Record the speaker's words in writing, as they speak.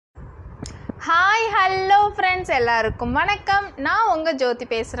friends, எல்லாருக்கும் வணக்கம். நான் உங்க ஜோதி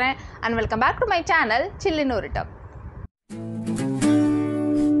பேசுறேன் and welcome back to my channel சில்லுன்னு ஒரு டப்.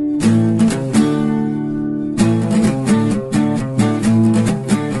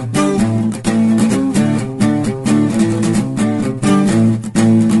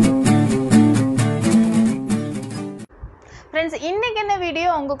 Friends, இன்னைக்கு என்ன வீடியோ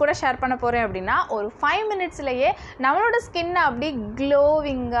உங்க கூட ஷேர் பண்ண போறேன் அப்படினா ஒரு 5 மினிட்ஸ்லயே நம்மளோட ஸ்கின் அப்படி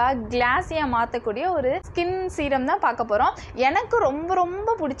க்ளோவிங்கா கிளாஸியா மாத்தக்கூடிய ஒரு ஸ்கின் சீரம் தான் பார்க்க போறோம். எனக்கு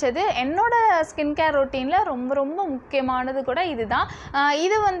ரொம்ப பிடிச்சது என்னோட ஸ்கின் கேர் ரொட்டீன்ல ரொம்ப முக்கியமானது கூட இதுதான்.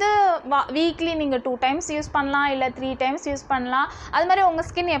 இது வந்து வீக்லி நீங்க 2 டைம்ஸ் யூஸ் பண்ணலாம் இல்ல 3 டைம்ஸ் யூஸ் பண்ணலாம். அது மாதிரி உங்க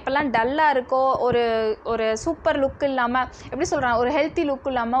ஸ்கின் எப்பெல்லாம் டல்லா இருக்கோ ஒரு சூப்பர் லுக் இல்லாம எப்படி சொல்றாங்க ஒரு ஹெல்தி லுக்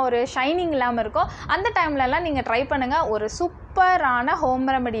இல்லாம ஒரு ஷைனிங் இல்லாம இருக்கோ அந்த டைம்ல எல்லாம் நீங்க ட்ரை பண்ணுங்க. ஒரு சூப்பரான ஹோம்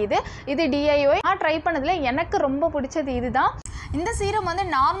ரெமெடி இது DIY. நான் ட்ரை பண்ணதுல எனக்கு ரொம்ப பிடிச்சது இதுதான். இந்த சீரம் வந்து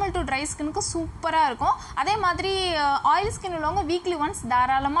நார்மல் டு ட்ரை ஸ்கின்னுக்கு சூப்பராக இருக்கும். அதே மாதிரி ஆயில் ஸ்கின் உள்ளவங்க வீக்லி ஒன்ஸ்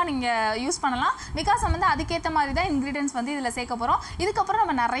தாராளமாக நீங்கள் யூஸ் பண்ணலாம். பிகாஸ் வந்து அதுக்கேற்ற மாதிரி தான் இன்க்ரீடியன்ஸ் வந்து இதில் சேர்க்க போகிறோம். இதுக்கப்புறம்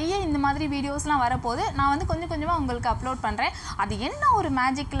நம்ம நிறைய இந்த மாதிரி வீடியோஸ்லாம் வரப்போது நான் வந்து கொஞ்சமாக உங்களுக்கு அப்லோட் பண்ணுறேன். அது என்ன ஒரு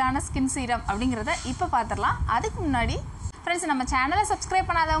மேஜிக்கலான ஸ்கின் சீரம் அப்படிங்கிறத இப்போ பார்த்துடலாம். அதுக்கு முன்னாடி ஃப்ரெண்ட்ஸ், நம்ம சேனலை சப்ஸ்கிரைப்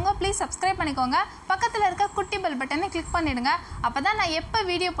பண்ணாதவங்க ப்ளீஸ் சப்ஸ்கிரைப் பண்ணிக்கோங்க. பக்கத்தில் இருக்க குட்டி பெல் பட்டனை கிளிக் பண்ணிவிடுங்க. அப்போ தான் நான் எப்போ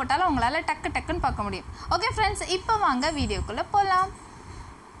வீடியோ போட்டாலும் உங்களால் டக்குன்னு பார்க்க முடியும். ஓகே ஃப்ரெண்ட்ஸ், இப்போ வாங்க வீடியோக்குள்ளே போகலாம்.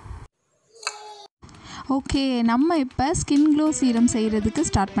 ஓகே, நம்ம இப்போ ஸ்கின் க்ளோ சீரம் செய்கிறதுக்கு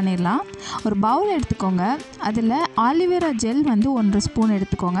ஸ்டார்ட் பண்ணிடலாம். ஒரு பவுல் எடுத்துக்கோங்க. அதில் ஆலிவேரா ஜெல் வந்து 1.5 ஸ்பூன்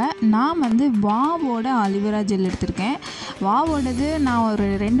எடுத்துக்கோங்க. நான் வந்து வாவோட ஆலிவேரா ஜெல் எடுத்திருக்கேன். வாவோடது நான் ஒரு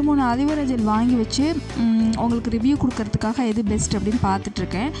 2-3 ஆலிவேரா ஜெல் வாங்கி வச்சு உங்களுக்கு ரிவ்யூ கொடுக்கறதுக்காக எது பெஸ்ட் அப்படின்னு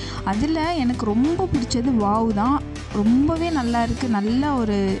பார்த்துட்ருக்கேன். அதில் எனக்கு ரொம்ப பிடிச்சது வாவ் தான். ரொம்பவே நல்லா இருக்குது. நல்ல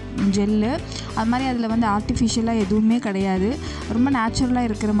ஒரு ஜெல்லு. அது மாதிரி அதில் வந்து ஆர்டிஃபிஷியலாக எதுவுமே கிடையாது. ரொம்ப நேச்சுரலாக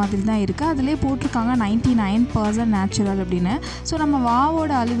இருக்கிற மாதிரி தான் இருக்குது. அதிலே போட்டிருக்காங்க 99% நேச்சுரல் அப்படின்னு. ஸோ நம்ம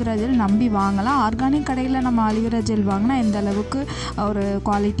வாவோட ஆலிவேரா ஜெல் நம்பி வாங்கலாம். ஆர்கானிக் கடையில் நம்ம ஆலிவேரா ஜெல் வாங்கினா எந்த அளவுக்கு ஒரு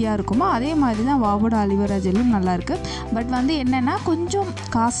குவாலிட்டியாக இருக்குமோ அதே மாதிரி தான் வாவோட ஆலிவேரா ஜெல்லும் நல்லாயிருக்கு. பட் வந்து என்னென்னா கொஞ்சம்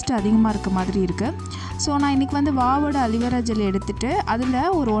காஸ்ட் அதிகமாக இருக்க மாதிரி இருக்குது. ஸோ நான் இன்றைக்கி வந்து வாவோட ஆலிவேரா ஜெல் எடுத்துகிட்டு அதில்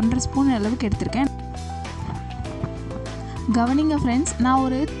ஒரு 1.5 ஸ்பூன் அளவுக்கு எடுத்திருக்கேன். கவனிங்க ஃப்ரெண்ட்ஸ், நான்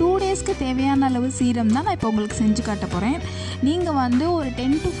ஒரு 2 டேஸ்க்கு தேவையான அளவு சீரம் தான் நான் இப்போ உங்களுக்கு செஞ்சு காட்ட போகிறேன். நீங்கள் வந்து ஒரு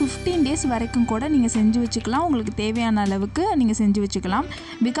 10 to 15 டேஸ் வரைக்கும் கூட நீங்கள் செஞ்சு வச்சுக்கலாம். உங்களுக்கு தேவையான அளவுக்கு நீங்கள் செஞ்சு வச்சுக்கலாம்.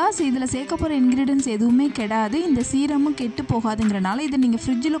 பிகாஸ் இதில் சேர்க்க போகிற இன்க்ரீடியன்ஸ் எதுவுமே கெடாது. இந்த சீரமும் கெட்டு போகாதுங்கிறனால இதை நீங்கள்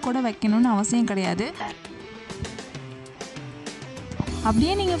ஃப்ரிட்ஜில் கூட வைக்கணும்னு அவசியம் கிடையாது.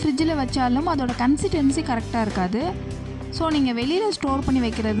 அப்படியே நீங்கள் ஃப்ரிட்ஜில் வச்சாலும் அதோட கன்சிஸ்டன்சி கரெக்டாக இருக்காது. ஸோ நீங்கள் வெளியில் ஸ்டோர் பண்ணி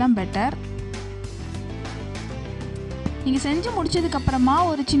வைக்கிறது தான் பெட்டர். நீங்கள் செஞ்சு முடிச்சதுக்கப்புறமா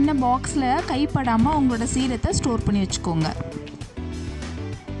ஒரு சின்ன பாக்ஸில் கைப்படாமல் உங்களோட சீரத்தை ஸ்டோர் பண்ணி வச்சுக்கோங்க.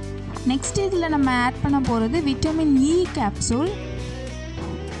 நெக்ஸ்ட் இதில் நம்ம ஆட் பண்ண போகிறது விட்டமின் E கேப்சூல்.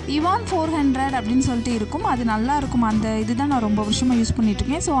 இவான் 400 அப்படின்னு சொல்லிட்டு இருக்கும். அது நல்லாயிருக்கும். அந்த இதுதான் நான் ரொம்ப வருஷமாக யூஸ்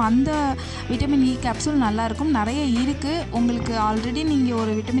பண்ணிகிட்ருக்கேன். ஸோ அந்த விட்டமின் E கேப்சூல் நல்லாயிருக்கும். நிறைய இருக்குது. உங்களுக்கு ஆல்ரெடி நீங்கள்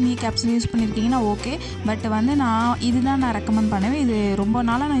ஒரு vitamin E capsule use பண்ணியிருக்கீங்கன்னா okay. But வந்து இதுதான் நான் ரெக்கமெண்ட் பண்ணுவேன். இது ரொம்ப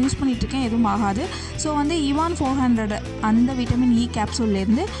நாளாக நான் யூஸ் பண்ணிகிட்ருக்கேன், எதுவும் ஆகாது. ஸோ வந்து இவான் 400 அந்த விட்டமின் E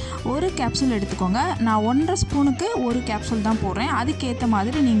கேப்சூல்லேருந்து ஒரு கேப்சூல் எடுத்துக்கோங்க. நான் 1.5 ஸ்பூனுக்கு ஒரு கேப்சூல் தான் போடுறேன். அதுக்கேற்ற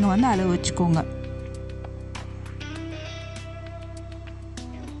மாதிரி நீங்கள் வந்து அளவு வச்சுக்கோங்க.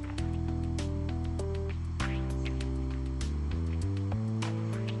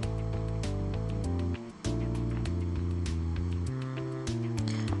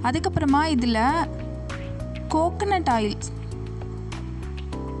 அதுக்கப்புறமா இதில் கோகனட் ஆயில்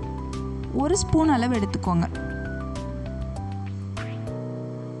 1 ஸ்பூன் அளவு எடுத்துக்கோங்க.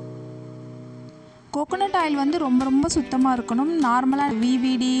 கோகனட் ஆயில் வந்து ரொம்ப சுத்தமாக இருக்கணும். நார்மலாக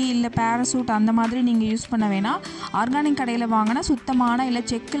VVD இல்லை பேராசூட் அந்த மாதிரி நீங்கள் யூஸ் பண்ண வேணாம். ஆர்கானிக் கடையில் வாங்கினா சுத்தமான இல்லை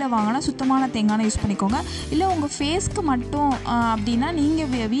செக்கில் வாங்கினா சுத்தமான தேங்காய் யூஸ் பண்ணிக்கோங்க. இல்லை உங்கள் ஃபேஸ்க்கு மட்டும் அப்படின்னா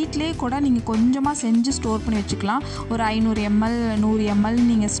நீங்கள் வீட்டிலே கூட நீங்கள் கொஞ்சமாக செஞ்சு ஸ்டோர் பண்ணி வச்சுக்கலாம். ஒரு 500 ml 100 ml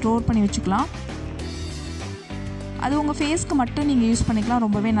நீங்கள் ஸ்டோர் பண்ணி வச்சுக்கலாம். அது உங்கள் ஃபேஸ்க்கு மட்டும் நீங்கள் யூஸ் பண்ணிக்கலாம்.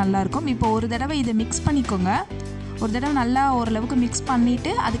 ரொம்பவே நல்லாயிருக்கும். இப்போ ஒரு தடவை இதை மிக்ஸ் பண்ணிக்கோங்க. ஒரு தடவை நல்லா ஓரளவுக்கு மிக்ஸ்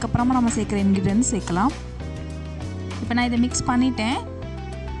பண்ணிவிட்டு அதுக்கப்புறமா நம்ம சேர்க்குற இன்க்ரீடியன்ஸ் சேர்க்கலாம். இப்போ நான் இதை மிக்ஸ் பண்ணிட்டேன்.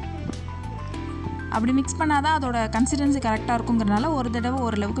 அப்படி மிக்ஸ் பண்ணால் தான் அதோட கன்சிஸ்டன்சி கரெக்டாக இருக்குங்கிறனால ஒரு தடவை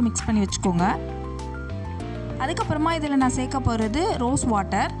ஓரளவுக்கு மிக்ஸ் பண்ணி வச்சுக்கோங்க. அதுக்கப்புறமா இதில் நான் சேர்க்க போகிறது ரோஸ்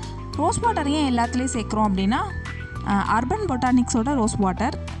வாட்டர். ரோஸ் வாட்டர் ஏன் எல்லாத்துலேயும் சேர்க்குறோம் அப்படின்னா அர்பன் பொட்டானிக்ஸோட ரோஸ்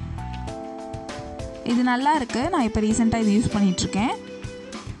வாட்டர் இது நல்லா இருக்குது. நான் இப்போ ரீசெண்டாக இது யூஸ் பண்ணிகிட்ருக்கேன்.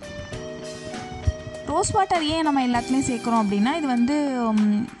 ரோஸ் வாட்டர் ஏன் நம்ம எல்லாத்துலேயும் சேர்க்குறோம் அப்படின்னா இது வந்து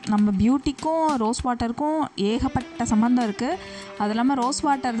நம்ம பியூட்டிக்கும் ரோஸ் வாட்டருக்கும் ஏகப்பட்ட சம்மந்தம் இருக்குது. அது இல்லாமல் ரோஸ்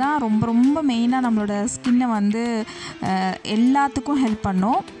வாட்டர் தான் ரொம்ப ரொம்ப மெயினாக நம்மளோட ஸ்கின்னை வந்து எல்லாத்துக்கும் ஹெல்ப்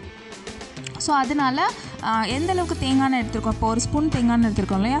பண்ணும். ஸோ அதனால் எந்த அளவுக்கு தேங்காய் எண்ணெய் எடுத்துருக்கோம், இப்போ ஒரு ஸ்பூன் தேங்காய் எண்ணெய்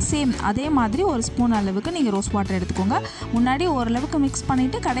எடுத்துருக்கோம் இல்லையா, சேம் அதே மாதிரி ஒரு ஸ்பூன் அளவுக்கு நீங்கள் ரோஸ் வாட்டர் எடுத்துக்கோங்க. முன்னாடி ஓரளவுக்கு மிக்ஸ்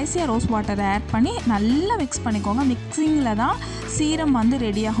பண்ணிவிட்டு கடைசியாக ரோஸ் வாட்டரை ஆட் பண்ணி நல்லா மிக்ஸ் பண்ணிக்கோங்க. மிக்ஸிங்கில் தான் சீரம் வந்து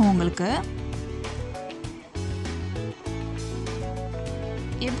ரெடியாகும் உங்களுக்கு.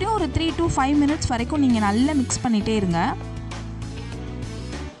 எப்படியும் ஒரு 3 to 5 minutes வரைக்கும் நீங்கள் நல்லா மிக்ஸ் பண்ணிகிட்டே இருங்க.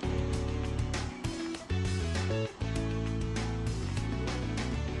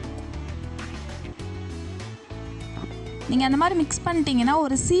 நீங்கள் அந்த மாதிரி மிக்ஸ் பண்ணிட்டீங்கன்னா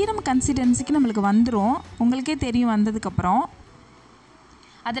ஒரு சீரம் கன்சிஸ்டன்சிக்கு நம்மளுக்கு வந்துடும். உங்களுக்கே தெரியும் வந்ததுக்கப்புறம்.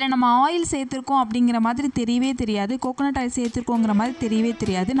 அதில் நம்ம ஆயில் சேர்த்துருக்கோம் அப்படிங்கிற மாதிரி தெரியவே தெரியாது, கோகோனட் ஆயில் சேர்த்துருக்கோங்கிற மாதிரி தெரியவே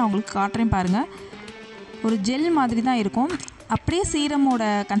தெரியாது. நான் உங்களுக்கு காட்டுறேன் பாருங்கள். ஒரு ஜெல் மாதிரி தான் இருக்கும். அப்படியே சீரமோட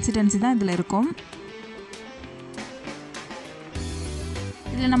கன்சிஸ்டன்சி தான் இதில் இருக்கும்.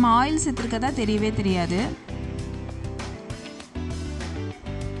 இதில் நம்ம ஆயில் சேர்த்துருக்கதா தெரியவே தெரியாது.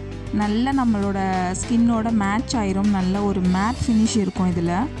 நல்லா நம்மளோட ஸ்கின்னோட மேட்ச் ஆயிரும். நல்ல ஒரு மேட் ஃபினிஷ் இருக்கும் இதில்.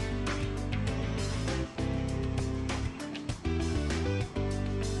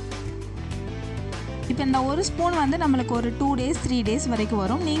 இப்போ இந்த ஒரு ஸ்பூன் வந்து நம்மளுக்கு ஒரு 2 days 3 days வரைக்கும்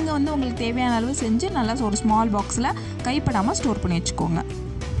வரும். நீங்கள் வந்து உங்களுக்கு தேவையான அளவு செஞ்சு நல்லா ஒரு ஸ்மால் பாக்ஸில் கைப்படாமல் ஸ்டோர் பண்ணி வச்சுக்கோங்க.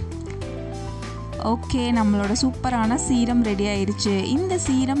 ஓகே, நம்மளோட சூப்பரான சீரம் ரெடி ஆயிடுச்சு. இந்த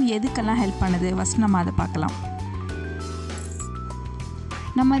சீரம் எதுக்கெல்லாம் ஹெல்ப் பண்ணுது ஃபஸ்ட் நம்ம அதை பார்க்கலாம்.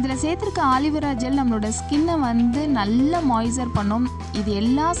 நம்ம இதில் சேர்த்துருக்க ஆலிவேரா ஜெல் நம்மளோட ஸ்கின்னை வந்து நல்லா மாய்ஸ்சர் பண்ணும். இது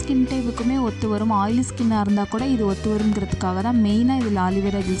எல்லா ஸ்கின் டைப்புக்குமே ஒத்து வரும். ஆயிலி ஸ்கின்னாக இருந்தால் கூட இது ஒத்து வருங்கிறதுக்காக தான் மெயினாக இதில்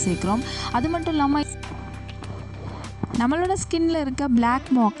ஆலிவேரா ஜெல் சேர்க்குறோம். அது மட்டும் இல்லாமல் நம்மளோட ஸ்கின்னில் இருக்க பிளாக்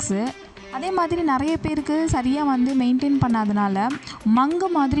மார்க்ஸு, அதே மாதிரி நிறைய பேருக்கு சரியாக வந்து மெயின்டைன் பண்ணாதனால மங்கு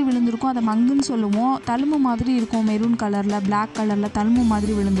மாதிரி விழுந்திருக்கும். அதை மங்குன்னு சொல்லுவோம். தழும்பு மாதிரி இருக்கும், மெரூன் கலரில் பிளாக் கலரில் தழும்பு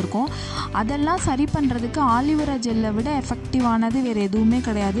மாதிரி விழுந்திருக்கும். அதெல்லாம் சரி பண்ணுறதுக்கு ஆலிவேரா ஜெல்லை விட எஃபெக்டிவானது வேறு எதுவுமே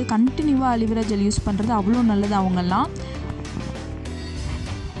கிடையாது. கண்டினியூவாக ஆலிவேரா ஜெல் யூஸ் பண்ணுறது அவ்வளோ நல்லது. அவங்கெல்லாம்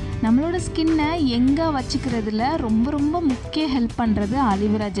நம்மளோட ஸ்கின்னை எங்கே வச்சுக்கிறதுல ரொம்ப ரொம்ப முக்கிய ஹெல்ப் பண்ணுறது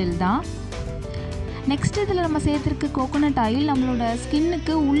ஆலிவேரா ஜெல் தான். நெக்ஸ்ட் இதில் நம்ம சேர்த்துருக்க கோகோனட் ஆயில் நம்மளோட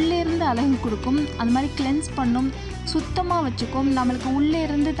ஸ்கின்னுக்கு உள்ளேருந்து அழகு கொடுக்கும். அந்த மாதிரி கிளென்ஸ் பண்ணும், சுத்தமாக வச்சுக்கும். நம்மளுக்கு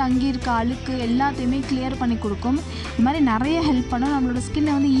உள்ளேருந்து தங்கியிருக்க அழுக்கு எல்லாத்தையுமே கிளியர் பண்ணி கொடுக்கும். இது மாதிரி நிறைய ஹெல்ப் பண்ணும். நம்மளோட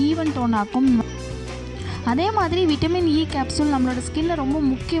ஸ்கின்னை வந்து ஈவன் டோன் ஆக்கும். அதே மாதிரி விட்டமின் இ கேப்சூல் நம்மளோட ஸ்கின்னை ரொம்ப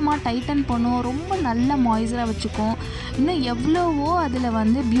முக்கியமாக டைட்டன் பண்ணும், ரொம்ப நல்ல மாய்ஸ்சராக வச்சுக்கும். இன்னும் எவ்வளவோ அதில்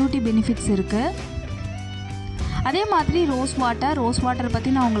வந்து பியூட்டி பெனிஃபிட்ஸ் இருக்குது. அதே மாதிரி ரோஸ் வாட்டர் பற்றி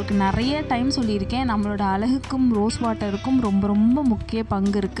நான் உங்களுக்கு நிறைய டைம் சொல்லியிருக்கேன். நம்மளோட அழகுக்கும் ரோஸ் வாட்டருக்கும் ரொம்ப ரொம்ப முக்கிய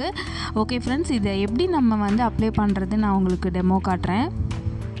பங்கு இருக்குது. ஓகே ஃப்ரெண்ட்ஸ், இதை எப்படி நம்ம வந்து அப்ளை பண்ணுறது நான் உங்களுக்கு டெமோ காட்டுறேன்.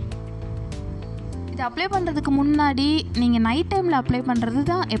 இதை அப்ளை பண்ணுறதுக்கு முன்னாடி நீங்கள் நைட் டைமில் அப்ளை பண்ணுறது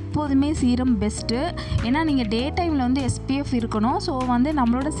தான் எப்போதுமே சீரம் பெஸ்ட்டு. ஏன்னா நீங்கள் டே டைமில் வந்து SPF இருக்கணும். ஸோ வந்து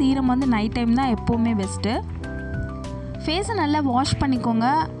நம்மளோட சீரம் வந்து நைட் டைம் தான் எப்போவுமே பெஸ்ட்டு. ஃபேஸை நல்லா வாஷ் பண்ணிக்கோங்க.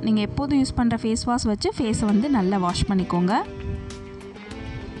 நீங்கள் எப்போதும் யூஸ் பண்ணுற ஃபேஸ் வாஷ் வச்சு ஃபேஸை வந்து நல்லா வாஷ் பண்ணிக்கோங்க.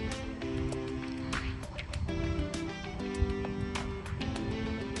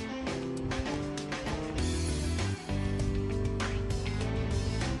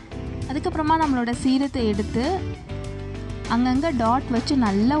 அதுக்கப்புறமா நம்மளோட சீரத்தை எடுத்து அங்கங்கே டாட் வச்சு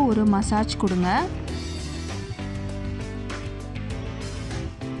நல்லா ஒரு மசாஜ் கொடுங்க.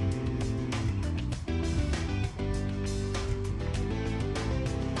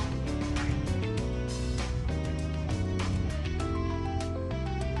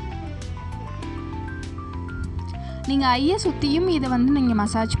 நீங்கள் ஐயை சுற்றியும் இதை வந்து நீங்கள்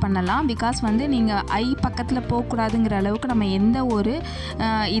மசாஜ் பண்ணலாம். பிகாஸ் வந்து நீங்கள் ஐ பக்கத்தில் போகக்கூடாதுங்கிற அளவுக்கு நம்ம எந்த ஒரு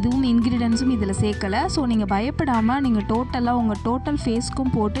இதுவும் இன்க்ரீடியன்ஸும் இதில் சேர்க்கலை. ஸோ நீங்கள் பயப்படாமல் நீங்கள் டோட்டலாக உங்கள் டோட்டல்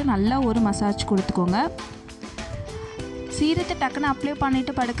ஃபேஸ்க்கும் போட்டு நல்லா ஒரு மசாஜ் கொடுத்துக்கோங்க. சீரத்தை டக்குன்னு அப்ளை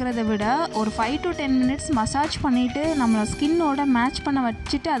பண்ணிவிட்டு படுக்கிறத விட ஒரு 5 to 10 minutes மசாஜ் பண்ணிவிட்டு நம்மளோட ஸ்கின்னோட மேட்ச் பண்ண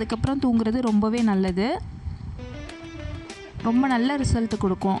வச்சுட்டு அதுக்கப்புறம் தூங்குறது ரொம்பவே நல்லது. ரொம்ப நல்ல ரிசல்ட்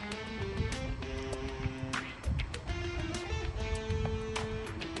கொடுக்கும்.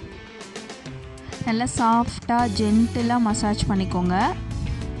 நல்லா சாஃப்டாக ஜென்டிலாக மசாஜ் பண்ணிக்கோங்க.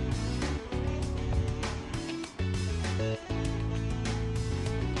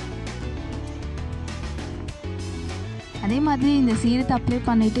 அதே மாதிரி இந்த சீரத்தை அப்ளை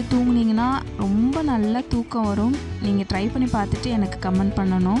பண்ணிவிட்டு தூங்குனீங்கன்னா ரொம்ப நல்ல தூக்கம் வரும். நீங்கள் ட்ரை பண்ணி பார்த்துட்டு எனக்கு கமெண்ட்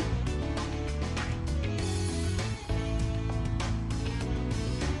பண்ணணும்.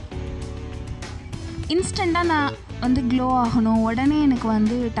 இன்ஸ்டண்ட்டாக நான் வந்து க்ளோ ஆகணும், உடனே எனக்கு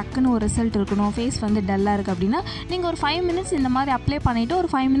வந்து டக்குன்னு ஒரு ரிசல்ட் இருக்கணும், ஃபேஸ் வந்து டல்லாக இருக்குது அப்படின்னா நீங்கள் ஒரு 5 மினிட்ஸ் இந்த மாதிரி அப்ளை பண்ணிவிட்டு ஒரு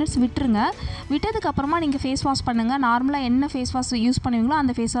 5 மினிட்ஸ் விட்டுருங்க. விட்டதுக்கப்புறமா நீங்கள் ஃபேஸ் வாஷ் பண்ணுங்கள். நார்மலாக என்ன ஃபேஸ் வாஷ் யூஸ் பண்ணுவீங்களோ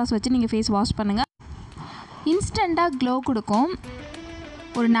அந்த ஃபேஸ் வாஷ் வச்சு நீங்கள் ஃபேஸ் வாஷ் பண்ணுங்கள். இன்ஸ்டண்ட்டாக க்ளோ கொடுக்கும்.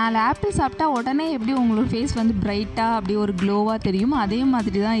 ஒரு 4 ஆப்பிள் சாப்பிட்டா உடனே எப்படி உங்களோட ஃபேஸ் வந்து பிரைட்டாக அப்படி ஒரு க்ளோவாக தெரியும், அதே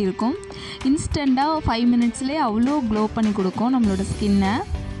மாதிரி தான் இருக்கும். இன்ஸ்டண்ட்டாக 5 மினிட்ஸ்லேயே அவ்வளோ க்ளோ பண்ணி கொடுக்கும் நம்மளோட ஸ்கின்னை.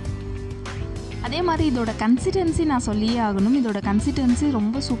 அதே மாதிரி இதோட கன்சிஸ்டன்சி நான் சொல்லியே ஆகணும். இதோட கன்சிஸ்டன்சி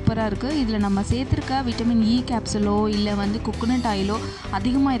ரொம்ப சூப்பராக இருக்குது. இதில் நம்ம சேர்த்துருக்க விட்டமின் இ கேப்சலோ இல்லை வந்து கோகோனட் ஆயிலோ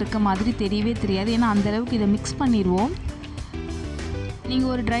அதிகமாக இருக்க மாதிரி தெரியவே தெரியாது. ஏன்னா அந்தளவுக்கு இதை மிக்ஸ் பண்ணிடுவோம்.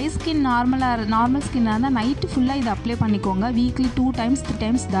 நீங்கள் ஒரு ட்ரை ஸ்கின் நார்மல் ஸ்கின்னாக இருந்தால் நைட்டு ஃபுல்லாக இதை அப்ளை பண்ணிக்கோங்க. வீக்லி 2 டைம்ஸ் 3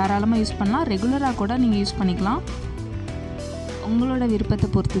 டைம்ஸ் தாராளமாக யூஸ் பண்ணலாம். ரெகுலராக கூட நீங்கள் யூஸ் பண்ணிக்கலாம். உங்களோட விருப்பத்தை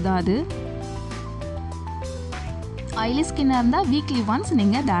பொறுத்து தான் அது. ஆயிலி ஸ்கின்னாக இருந்தால் வீக்லி ஒன்ஸ்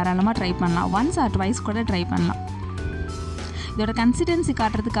நீங்கள் தாராளமாக ட்ரை பண்ணலாம். ஒன்ஸ் ஆர் ட்வைஸ் கூட ட்ரை பண்ணலாம். இதோட கன்சிஸ்டன்சி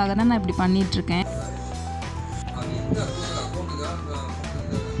காட்டுறதுக்காக தான் நான் இப்படி பண்ணிகிட்ருக்கேன்.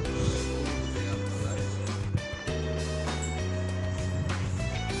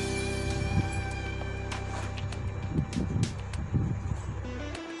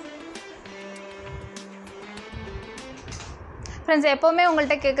 ஃப்ரெண்ட்ஸ், எப்போவுமே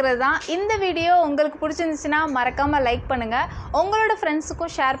உங்கள்கிட்ட கேட்குறது தான், இந்த வீடியோ உங்களுக்கு பிடிச்சிருந்துச்சுன்னா மறக்காமல் லைக் பண்ணுங்கள், உங்களோட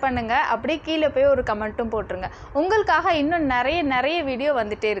ஃப்ரெண்ட்ஸுக்கும் ஷேர் பண்ணுங்கள், அப்படியே கீழே போய் ஒரு கமெண்ட்டும் போட்டுருங்க. உங்களுக்காக இன்னும் நிறைய வீடியோ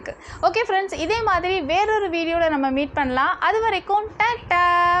வந்துகிட்டே இருக்குது. ஓகே ஃப்ரெண்ட்ஸ், இதே மாதிரி வேறொரு வீடியோவில் நம்ம மீட் பண்ணலாம். அது வரைக்கும் டாட்டா,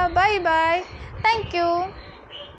 பை பாய், தேங்க்யூ.